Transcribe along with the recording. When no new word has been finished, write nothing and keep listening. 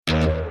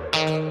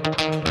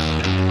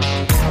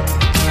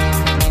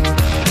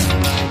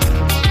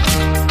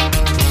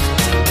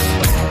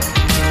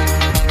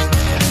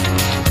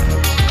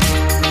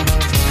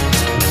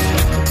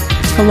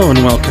Hello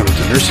and welcome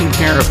to Nursing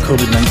Care of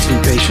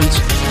COVID-19 Patients,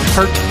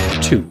 Part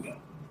 2.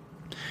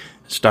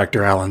 As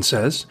Dr. Allen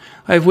says,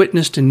 I have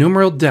witnessed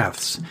innumerable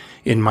deaths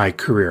in my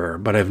career,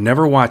 but I've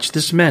never watched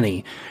this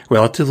many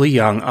relatively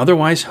young,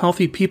 otherwise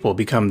healthy people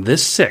become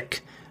this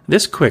sick,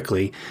 this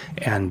quickly,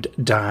 and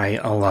die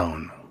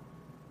alone.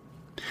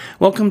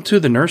 Welcome to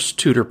the Nurse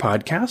Tutor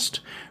podcast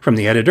from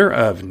the editor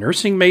of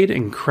Nursing Made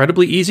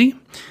Incredibly Easy.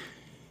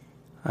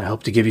 I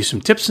hope to give you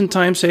some tips and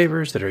time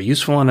savers that are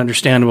useful and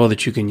understandable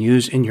that you can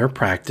use in your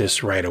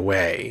practice right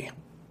away.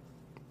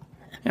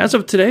 As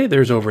of today,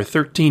 there's over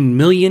 13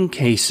 million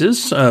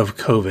cases of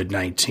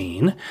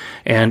COVID-19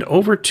 and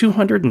over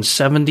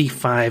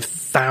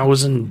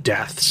 275,000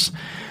 deaths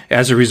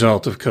as a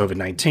result of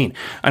COVID-19.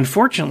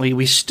 Unfortunately,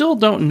 we still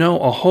don't know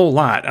a whole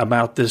lot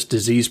about this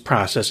disease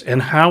process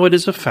and how it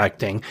is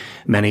affecting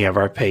many of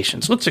our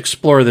patients. Let's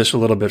explore this a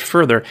little bit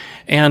further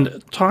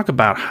and talk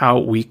about how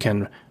we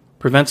can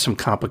prevent some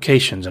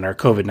complications in our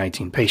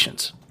COVID-19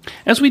 patients.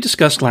 As we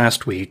discussed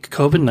last week,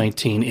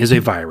 COVID-19 is a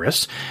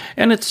virus,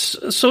 and it's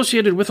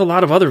associated with a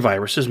lot of other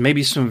viruses,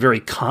 maybe some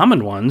very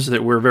common ones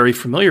that we're very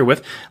familiar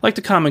with, like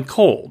the common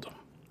cold.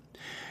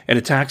 It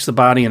attacks the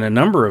body in a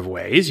number of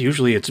ways.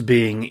 Usually it's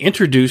being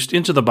introduced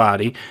into the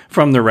body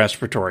from the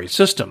respiratory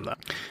system.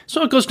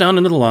 So it goes down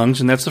into the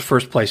lungs, and that's the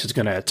first place it's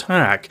going to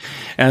attack.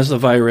 As the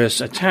virus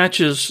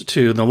attaches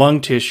to the lung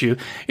tissue,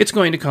 it's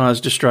going to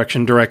cause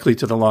destruction directly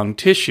to the lung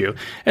tissue.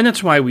 And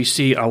that's why we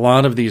see a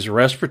lot of these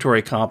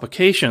respiratory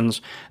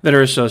complications that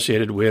are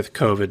associated with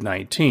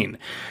COVID-19.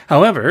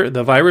 However,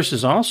 the virus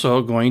is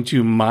also going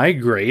to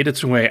migrate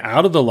its way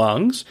out of the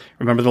lungs.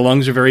 Remember, the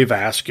lungs are very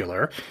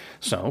vascular.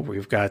 So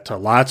we've got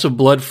lots of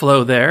blood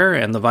flow there,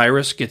 and the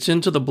virus gets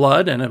into the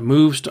blood and it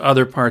moves to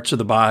other parts of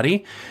the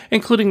body,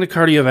 including the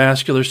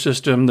cardiovascular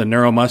system, the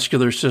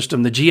neuromuscular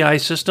system, the GI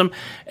system,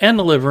 and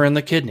the liver and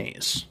the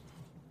kidneys.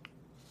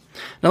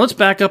 Now let's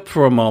back up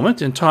for a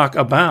moment and talk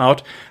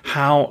about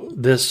how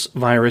this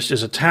virus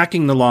is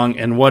attacking the lung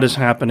and what is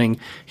happening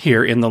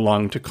here in the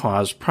lung to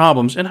cause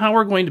problems, and how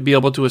we're going to be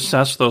able to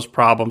assess those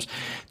problems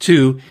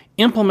to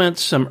implement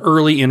some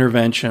early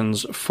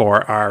interventions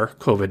for our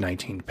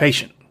COVID-19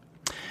 patient.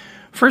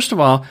 First of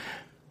all,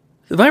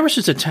 the virus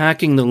is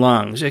attacking the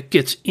lungs. It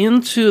gets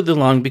into the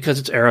lung because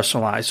it's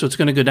aerosolized, so it's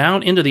going to go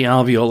down into the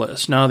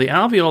alveolus. Now, the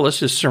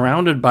alveolus is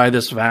surrounded by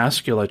this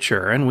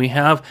vasculature, and we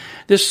have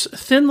this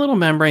thin little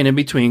membrane in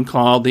between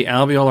called the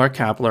alveolar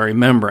capillary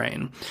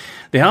membrane.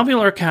 The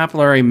alveolar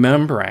capillary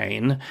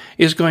membrane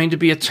is going to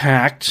be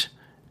attacked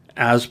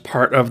as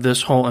part of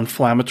this whole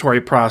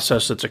inflammatory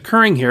process that's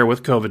occurring here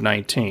with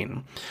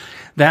COVID-19.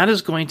 That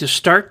is going to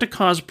start to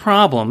cause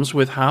problems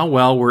with how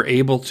well we're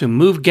able to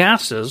move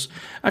gases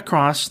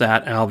across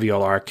that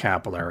alveolar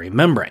capillary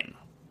membrane.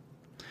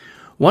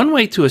 One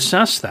way to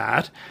assess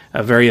that,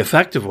 a very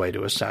effective way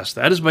to assess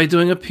that, is by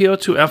doing a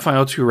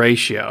PO2-FiO2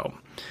 ratio.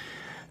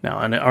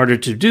 Now, in order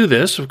to do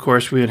this, of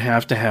course, we would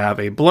have to have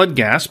a blood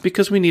gas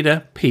because we need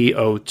a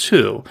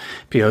PO2.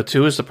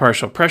 PO2 is the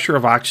partial pressure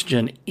of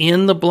oxygen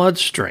in the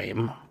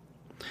bloodstream.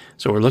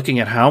 So we're looking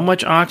at how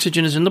much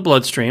oxygen is in the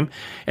bloodstream,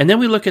 and then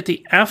we look at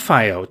the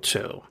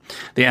FiO2.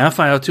 The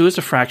FiO2 is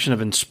a fraction of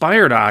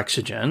inspired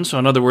oxygen, so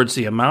in other words,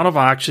 the amount of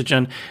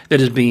oxygen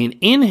that is being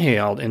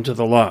inhaled into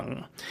the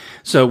lung.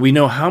 So we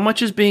know how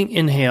much is being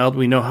inhaled,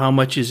 we know how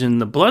much is in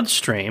the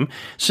bloodstream,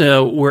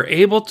 so we're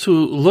able to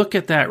look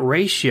at that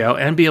ratio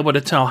and be able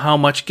to tell how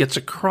much gets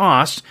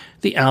across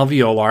the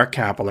alveolar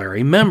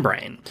capillary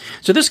membrane.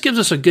 So this gives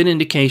us a good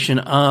indication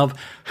of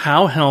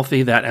how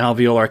healthy that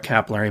alveolar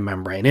capillary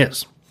membrane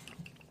is.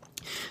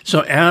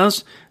 So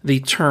as the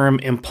term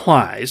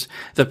implies,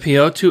 the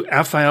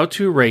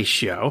PO2-FiO2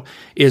 ratio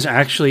is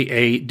actually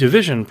a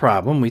division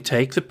problem. We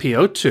take the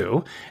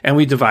PO2 and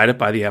we divide it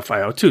by the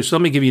FiO2. So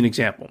let me give you an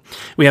example.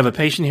 We have a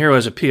patient here who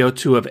has a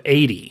PO2 of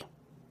 80.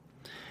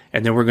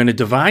 And then we're going to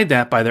divide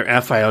that by their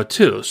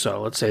FiO2.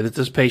 So let's say that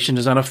this patient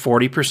is on a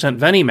 40%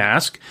 Veni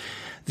mask.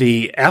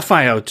 The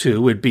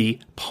FiO2 would be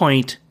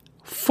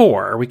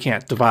 0.4. We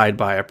can't divide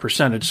by a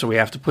percentage, so we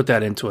have to put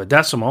that into a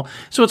decimal.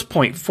 So it's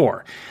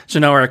 0.4. So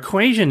now our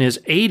equation is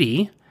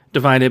 80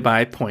 divided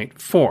by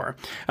 0.4.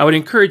 I would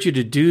encourage you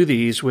to do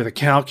these with a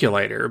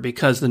calculator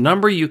because the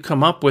number you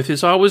come up with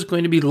is always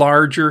going to be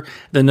larger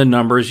than the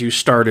numbers you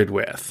started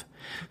with.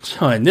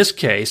 So in this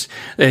case,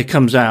 the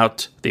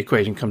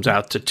equation comes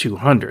out to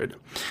 200.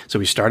 So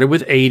we started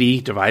with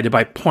 80 divided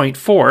by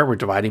 0.4. We're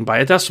dividing by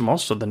a decimal,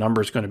 so the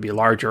number is going to be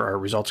larger, our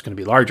result's going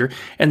to be larger,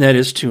 and that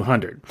is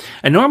 200.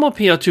 A normal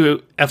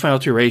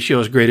PO2-FiO2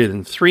 ratio is greater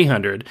than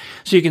 300.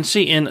 So you can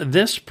see in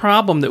this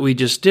problem that we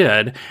just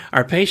did,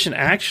 our patient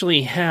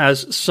actually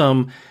has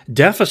some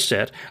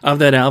deficit of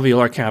that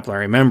alveolar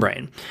capillary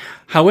membrane.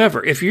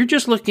 However, if you're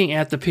just looking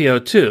at the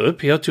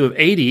PO2 of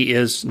 80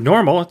 is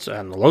normal. It's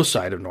on the low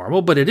side of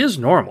normal, but it is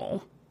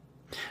normal.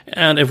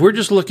 And if we're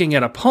just looking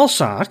at a pulse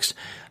ox,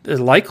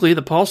 likely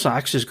the pulse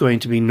ox is going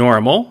to be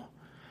normal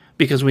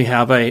because we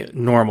have a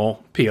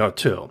normal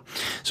PO2.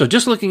 So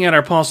just looking at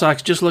our pulse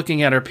ox, just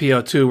looking at our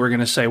PO2, we're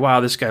going to say, wow,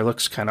 this guy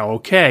looks kind of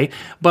okay.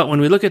 But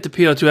when we look at the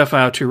PO2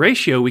 FiO2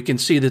 ratio, we can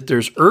see that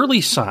there's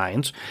early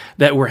signs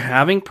that we're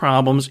having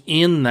problems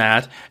in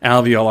that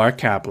alveolar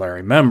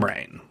capillary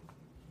membrane.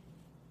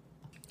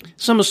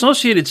 Some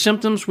associated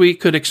symptoms we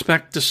could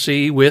expect to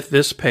see with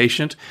this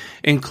patient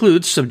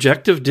include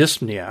subjective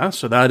dyspnea.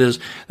 So that is,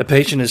 the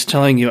patient is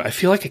telling you, I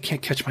feel like I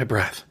can't catch my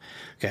breath.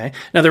 Okay.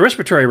 Now, the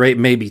respiratory rate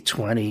may be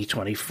 20,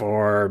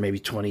 24, maybe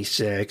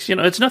 26.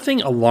 It's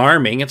nothing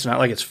alarming. It's not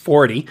like it's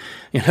 40,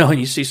 and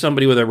you see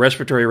somebody with a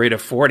respiratory rate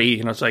of 40,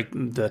 it's like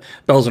the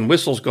bells and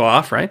whistles go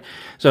off, right?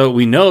 So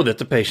we know that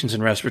the patient's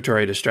in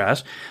respiratory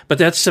distress, but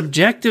that's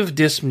subjective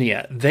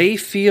dyspnea. They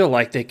feel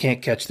like they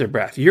can't catch their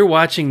breath. You're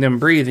watching them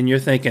breathe and you're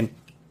thinking,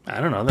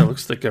 I don't know, that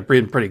looks like they're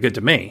breathing pretty good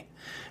to me,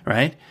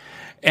 right?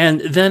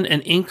 And then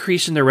an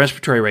increase in their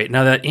respiratory rate.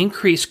 Now, that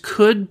increase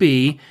could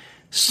be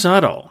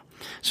subtle.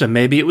 So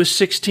maybe it was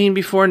 16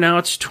 before, now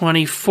it's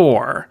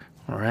 24.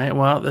 All right,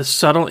 well, the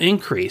subtle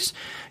increase.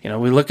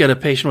 We look at a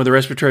patient with a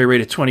respiratory rate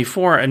of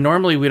 24, and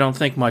normally we don't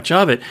think much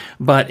of it.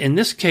 But in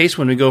this case,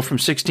 when we go from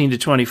 16 to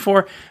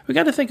 24, we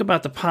got to think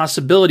about the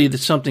possibility that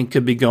something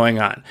could be going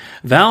on.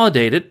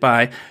 Validate it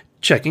by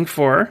checking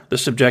for the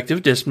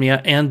subjective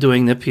dyspnea and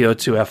doing the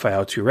PO2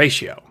 FiO2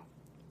 ratio.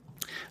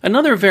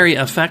 Another very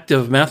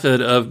effective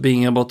method of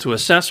being able to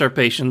assess our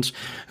patients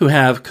who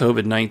have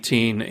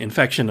COVID-19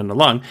 infection in the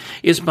lung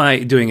is by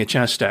doing a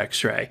chest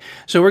x-ray.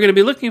 So we're going to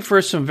be looking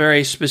for some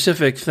very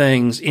specific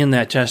things in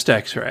that chest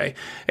x-ray.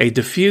 A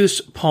diffuse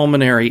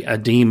pulmonary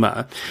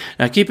edema.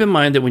 Now keep in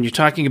mind that when you're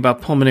talking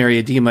about pulmonary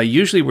edema,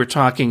 usually we're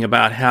talking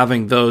about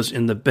having those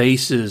in the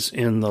bases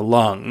in the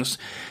lungs.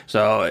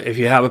 So if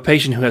you have a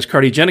patient who has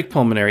cardiogenic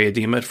pulmonary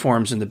edema, it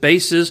forms in the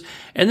bases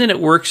and then it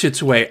works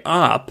its way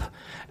up.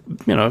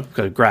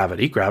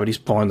 Gravity's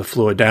pulling the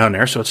fluid down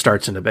there, so it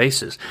starts in the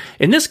bases.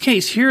 In this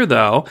case here,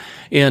 though,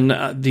 in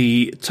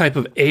the type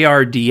of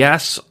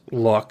ARDS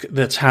look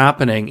that's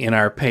happening in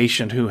our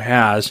patient who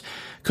has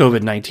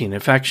COVID-19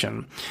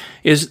 infection,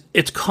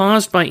 it's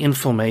caused by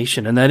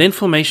inflammation, and that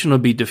inflammation will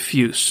be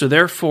diffuse. So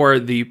therefore,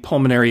 the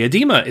pulmonary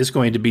edema is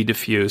going to be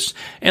diffuse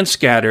and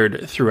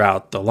scattered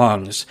throughout the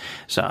lungs.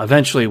 So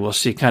eventually, we'll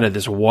see kind of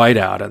this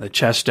whiteout on the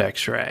chest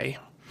x-ray.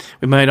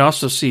 We might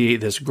also see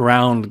this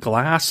ground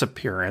glass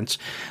appearance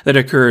that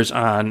occurs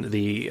on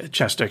the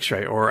chest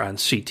x-ray or on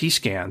CT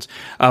scans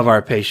of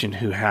our patient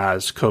who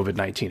has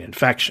COVID-19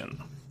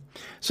 infection.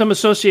 Some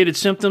associated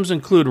symptoms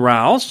include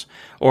rales,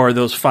 or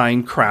those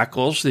fine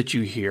crackles that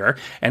you hear.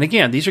 And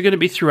again, these are going to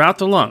be throughout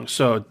the lungs,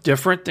 so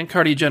different than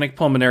cardiogenic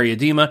pulmonary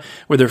edema,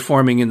 where they're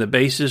forming in the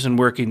bases and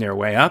working their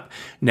way up.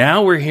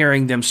 Now we're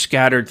hearing them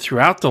scattered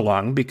throughout the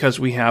lung because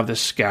we have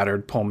this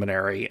scattered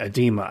pulmonary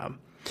edema.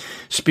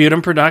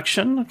 Sputum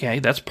production, okay,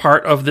 that's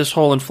part of this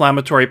whole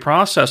inflammatory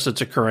process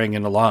that's occurring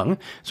in the lung,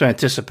 so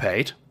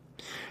anticipate.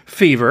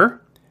 Fever,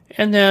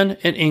 and then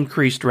an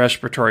increased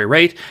respiratory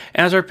rate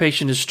as our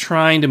patient is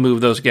trying to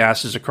move those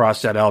gases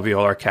across that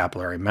alveolar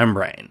capillary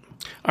membrane.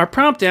 Our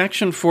prompt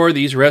action for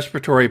these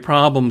respiratory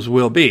problems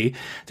will be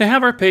to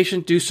have our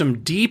patient do some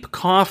deep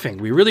coughing.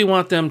 We really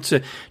want them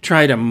to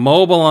try to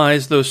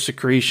mobilize those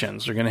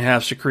secretions. They're going to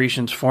have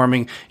secretions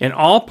forming in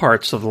all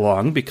parts of the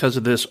lung because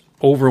of this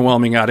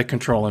overwhelming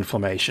out-of-control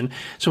inflammation.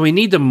 So we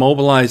need to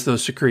mobilize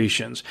those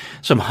secretions.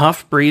 Some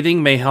huff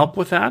breathing may help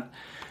with that.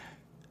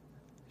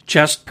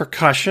 Chest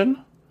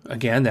percussion.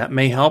 Again, that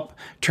may help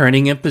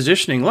turning and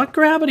positioning. Let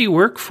gravity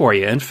work for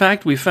you. In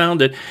fact, we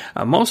found that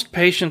most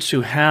patients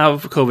who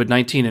have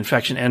COVID-19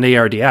 infection and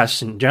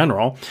ARDS in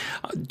general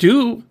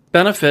do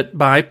benefit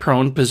by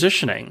prone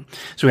positioning.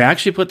 So we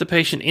actually put the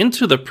patient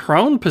into the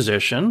prone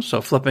position, so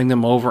flipping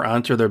them over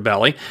onto their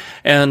belly.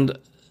 And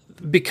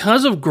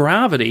because of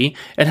gravity,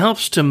 it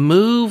helps to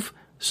move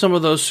some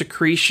of those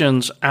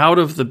secretions out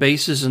of the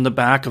bases in the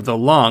back of the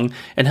lung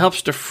and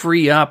helps to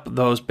free up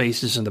those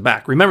bases in the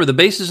back. Remember, the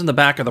bases in the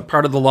back are the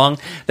part of the lung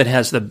that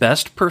has the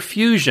best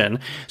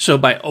perfusion. So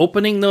by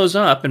opening those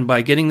up and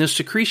by getting the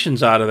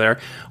secretions out of there,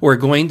 we're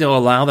going to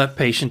allow that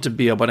patient to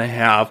be able to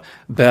have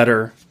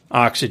better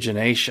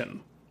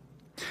oxygenation.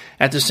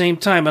 At the same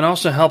time, it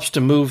also helps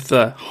to move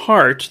the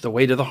heart, the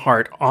weight of the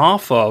heart,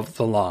 off of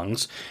the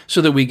lungs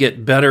so that we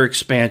get better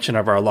expansion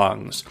of our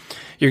lungs.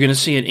 You're going to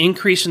see an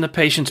increase in the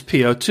patient's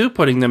PO2,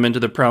 putting them into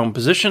the prone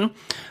position,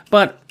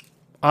 but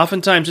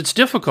oftentimes it's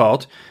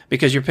difficult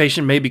because your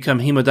patient may become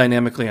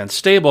hemodynamically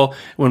unstable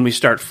when we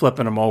start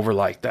flipping them over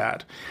like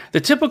that.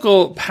 The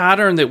typical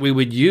pattern that we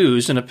would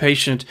use in a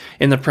patient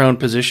in the prone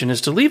position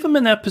is to leave them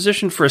in that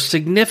position for a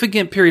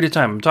significant period of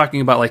time. I'm talking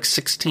about like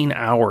 16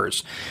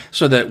 hours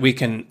so that we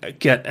can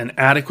get an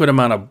adequate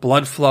amount of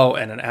blood flow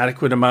and an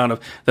adequate amount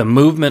of the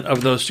movement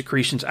of those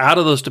secretions out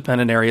of those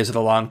dependent areas of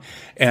the lung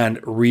and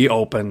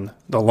reopen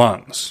the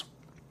lungs.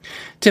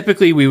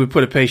 Typically, we would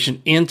put a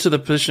patient into the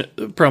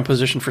prone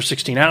position for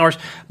 16 hours,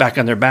 back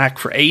on their back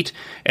for 8,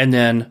 and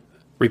then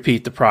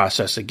repeat the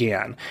process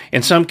again.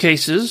 In some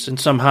cases, in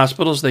some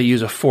hospitals, they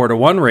use a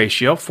 4-to-1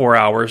 ratio, 4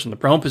 hours in the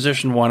prone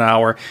position, 1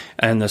 hour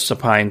in the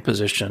supine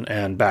position,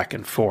 and back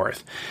and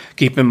forth.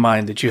 Keep in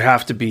mind that you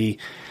have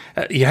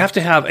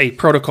to have a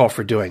protocol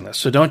for doing this.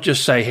 So don't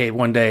just say, hey,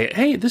 one day,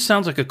 hey, this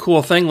sounds like a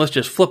cool thing. Let's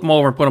just flip him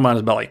over and put him on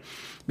his belly.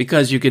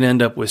 Because you can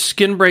end up with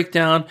skin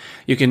breakdown.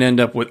 You can end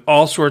up with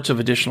all sorts of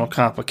additional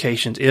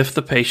complications if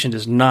the patient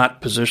is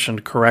not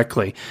positioned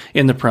correctly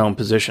in the prone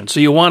position. So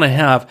you want to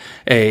have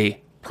a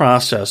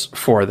process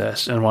for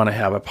this and want to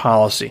have a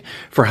policy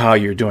for how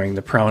you're doing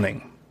the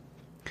proning.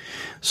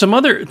 Some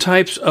other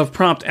types of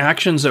prompt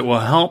actions that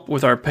will help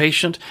with our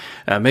patient,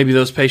 maybe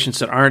those patients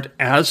that aren't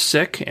as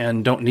sick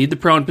and don't need the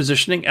prone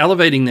positioning,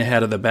 elevating the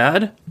head of the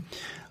bed,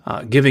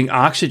 giving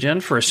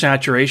oxygen for a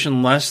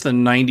saturation less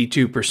than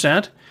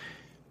 92%,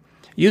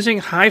 using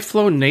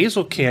high-flow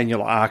nasal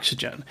cannula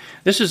oxygen.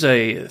 This is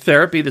a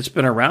therapy that's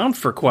been around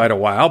for quite a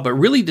while, but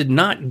really did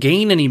not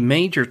gain any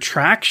major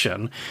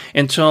traction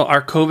until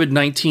our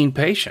COVID-19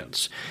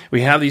 patients.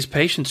 We have these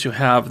patients who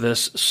have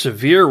this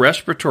severe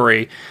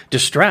respiratory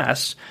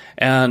distress,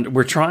 and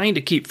we're trying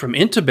to keep from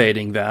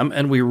intubating them,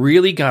 and we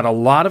really got a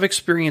lot of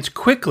experience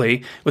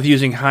quickly with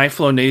using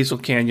high-flow nasal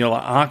cannula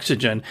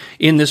oxygen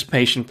in this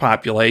patient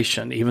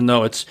population. Even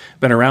though it's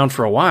been around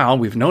for a while,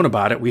 we've known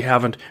about it, we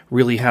haven't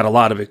really had a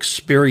lot of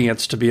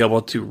experience to be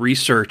able to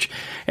research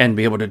and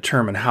be able to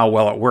determine how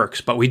well it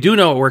works. But we do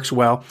know it works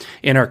well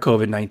in our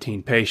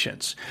COVID-19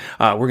 patients.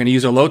 We're going to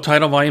use a low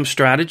tidal volume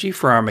strategy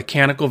for our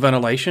mechanical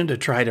ventilation to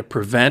try to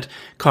prevent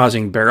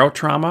causing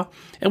barotrauma.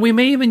 And we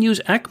may even use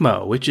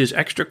ECMO, which is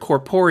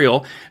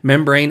extracorporeal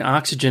membrane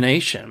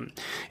oxygenation.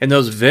 In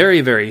those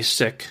very, very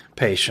sick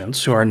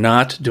patients who are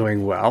not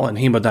doing well and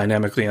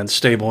hemodynamically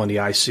unstable in the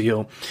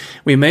ICU,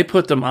 we may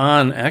put them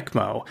on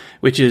ECMO,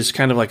 which is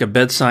kind of like a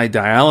bedside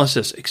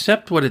dialysis,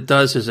 except what it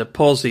does is it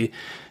pulls the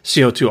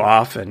CO2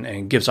 off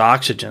and gives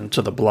oxygen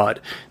to the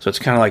blood. So it's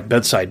kind of like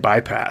bedside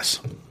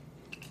bypass.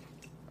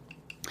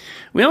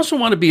 We also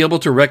want to be able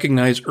to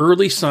recognize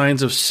early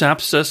signs of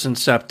sepsis and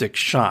septic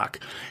shock,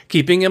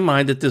 keeping in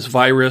mind that this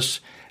virus,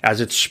 as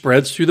it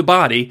spreads through the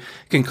body,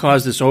 can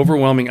cause this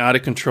overwhelming,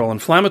 out-of-control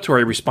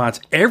inflammatory response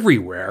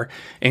everywhere,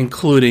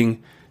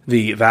 including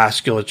the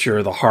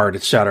vasculature, the heart,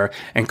 etc.,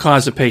 and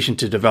cause the patient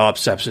to develop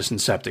sepsis and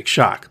septic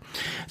shock.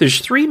 There's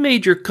 3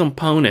 major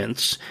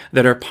components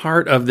that are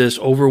part of this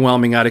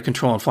overwhelming,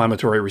 out-of-control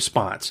inflammatory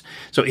response.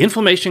 So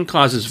inflammation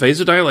causes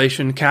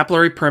vasodilation,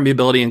 capillary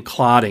permeability, and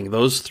clotting.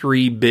 Those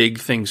 3 big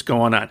things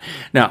going on.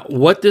 Now,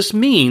 what this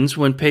means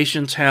when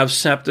patients have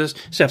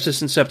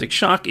sepsis and septic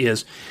shock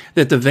is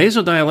that the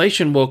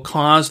vasodilation will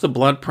cause the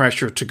blood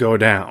pressure to go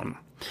down.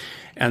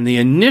 And the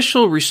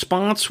initial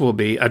response will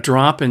be a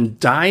drop in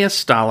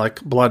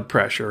diastolic blood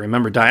pressure.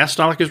 Remember,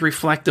 diastolic is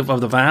reflective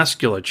of the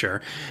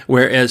vasculature,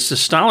 whereas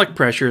systolic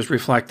pressure is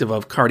reflective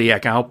of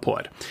cardiac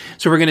output.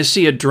 So we're going to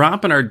see a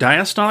drop in our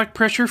diastolic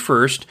pressure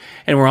first,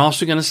 and we're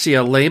also going to see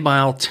a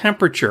labile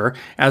temperature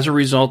as a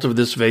result of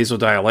this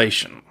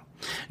vasodilation.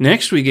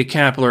 Next, we get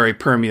capillary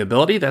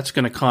permeability. That's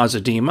going to cause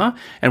edema,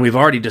 and we've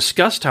already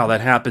discussed how that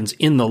happens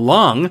in the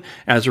lung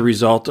as a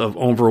result of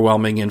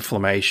overwhelming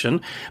inflammation.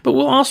 But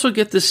we'll also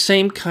get the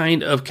same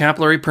kind of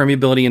capillary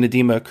permeability and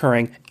edema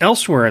occurring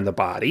elsewhere in the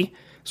body.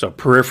 So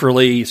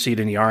peripherally, you see it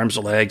in the arms,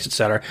 the legs,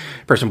 etc.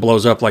 Person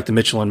blows up like the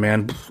Michelin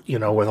Man,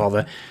 with all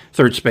the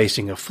third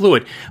spacing of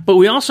fluid. But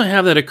we also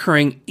have that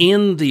occurring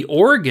in the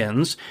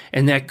organs,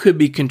 and that could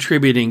be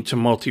contributing to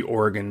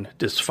multi-organ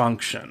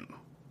dysfunction.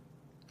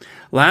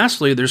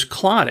 Lastly, there's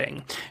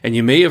clotting, and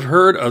you may have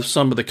heard of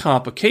some of the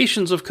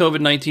complications of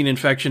COVID-19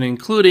 infection,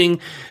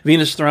 including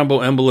venous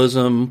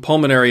thromboembolism,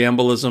 pulmonary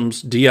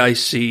embolisms,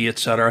 DIC,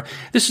 etc.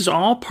 This is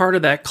all part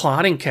of that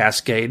clotting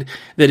cascade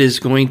that is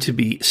going to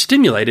be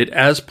stimulated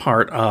as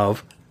part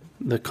of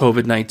the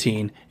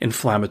COVID-19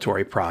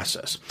 inflammatory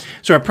process.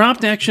 So our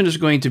prompt action is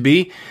going to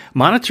be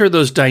monitor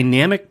those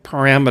dynamic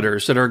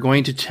parameters that are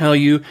going to tell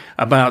you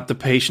about the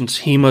patient's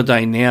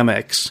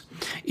hemodynamics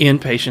in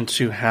patients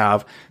who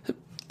have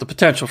the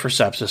potential for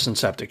sepsis and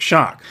septic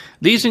shock.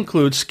 These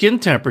include skin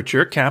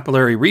temperature,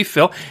 capillary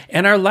refill,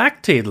 and our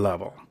lactate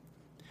level.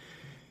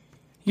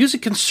 Use a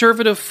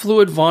conservative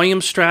fluid volume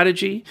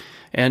strategy,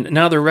 and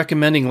now they're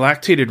recommending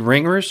lactated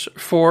ringers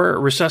for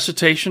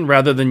resuscitation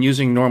rather than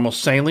using normal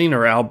saline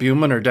or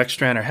albumin or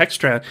dextran or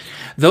hextran.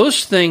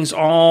 Those things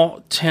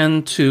all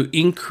tend to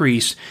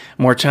increase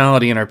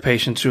mortality in our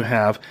patients who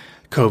have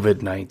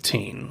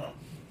COVID-19.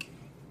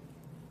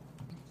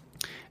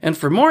 And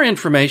for more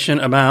information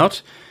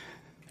about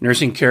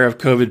nursing care of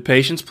COVID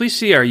patients, please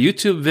see our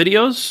YouTube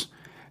videos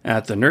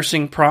at the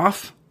Nursing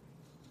Prof.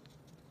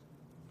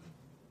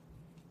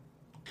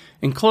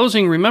 In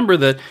closing, remember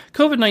that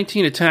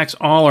COVID-19 attacks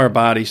all our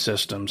body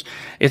systems.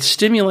 It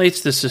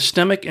stimulates the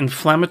systemic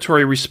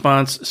inflammatory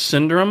response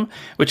syndrome,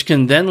 which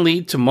can then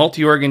lead to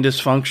multi-organ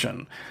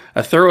dysfunction.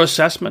 A thorough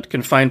assessment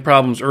can find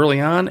problems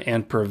early on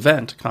and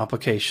prevent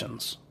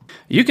complications.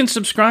 You can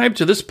subscribe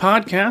to this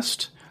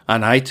podcast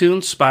on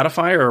iTunes,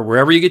 Spotify, or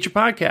wherever you get your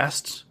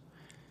podcasts.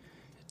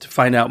 To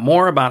find out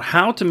more about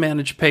how to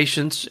manage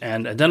patients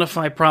and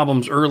identify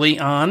problems early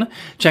on,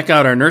 check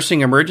out our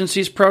Nursing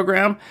Emergencies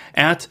program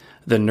at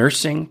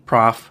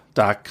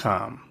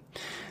thenursingprof.com.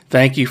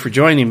 Thank you for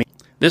joining me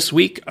this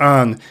week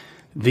on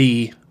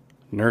the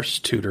Nurse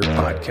Tutor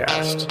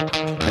Podcast.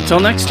 Until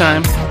next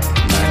time.